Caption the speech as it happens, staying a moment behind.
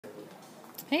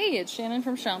Hey, it's Shannon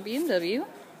from Sean BMW.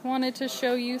 Wanted to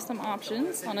show you some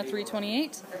options on a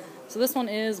 328. So this one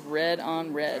is red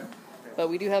on red, but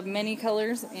we do have many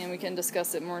colors and we can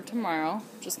discuss it more tomorrow.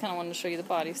 Just kind of wanted to show you the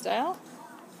body style.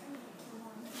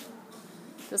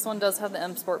 This one does have the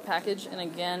M Sport package, and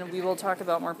again, we will talk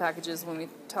about more packages when we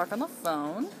talk on the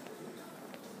phone.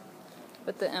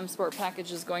 But the M Sport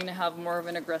package is going to have more of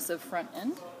an aggressive front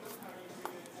end.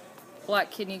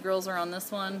 Black kidney grills are on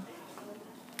this one.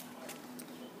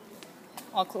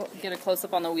 I'll get a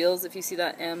close-up on the wheels if you see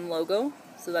that M logo.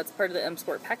 So that's part of the M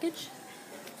Sport package.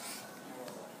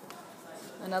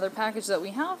 Another package that we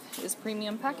have is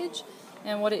premium package.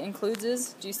 And what it includes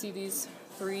is, do you see these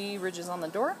 3 ridges on the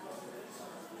door?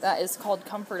 That is called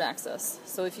comfort access.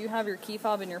 So if you have your key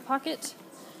fob in your pocket,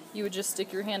 you would just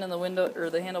stick your hand in the window or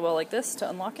the handle well like this to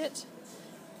unlock it,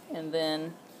 and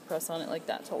then press on it like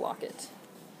that to lock it.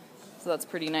 So that's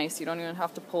pretty nice. You don't even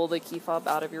have to pull the key fob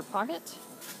out of your pocket.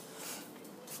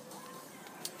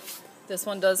 This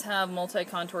one does have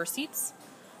multi-contour seats.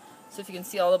 So if you can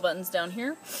see all the buttons down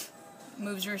here,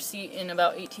 moves your seat in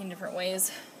about 18 different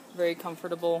ways. Very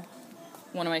comfortable.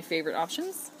 One of my favorite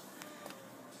options.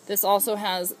 This also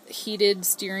has heated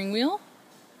steering wheel.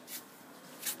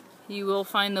 You will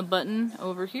find the button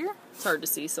over here. It's hard to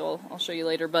see, so I'll show you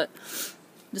later, but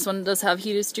this one does have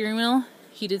heated steering wheel,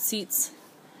 heated seats,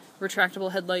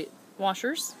 retractable headlight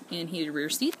washers, and heated rear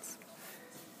seats.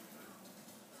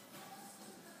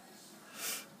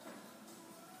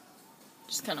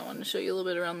 Just kind of wanted to show you a little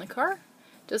bit around the car.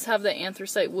 It does have the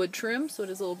anthracite wood trim, so it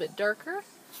is a little bit darker.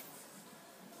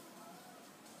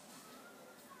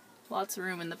 Lots of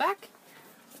room in the back.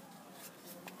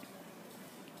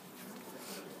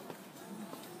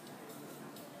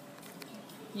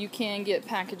 You can get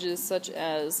packages such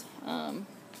as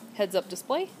heads-up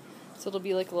display. So it'll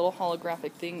be like a little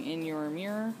holographic thing in your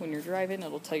mirror when you're driving.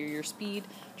 It'll tell you your speed,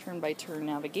 turn-by-turn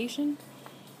navigation.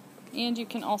 And you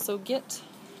can also get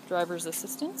driver's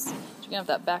assistance. You can have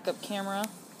that backup camera.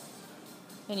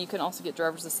 And you can also get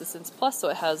driver's assistance plus, so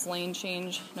it has lane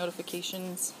change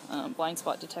notifications, blind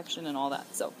spot detection, and all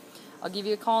that. So I'll give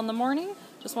you a call in the morning.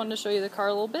 Just wanted to show you the car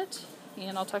a little bit,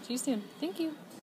 and I'll talk to you soon. Thank you.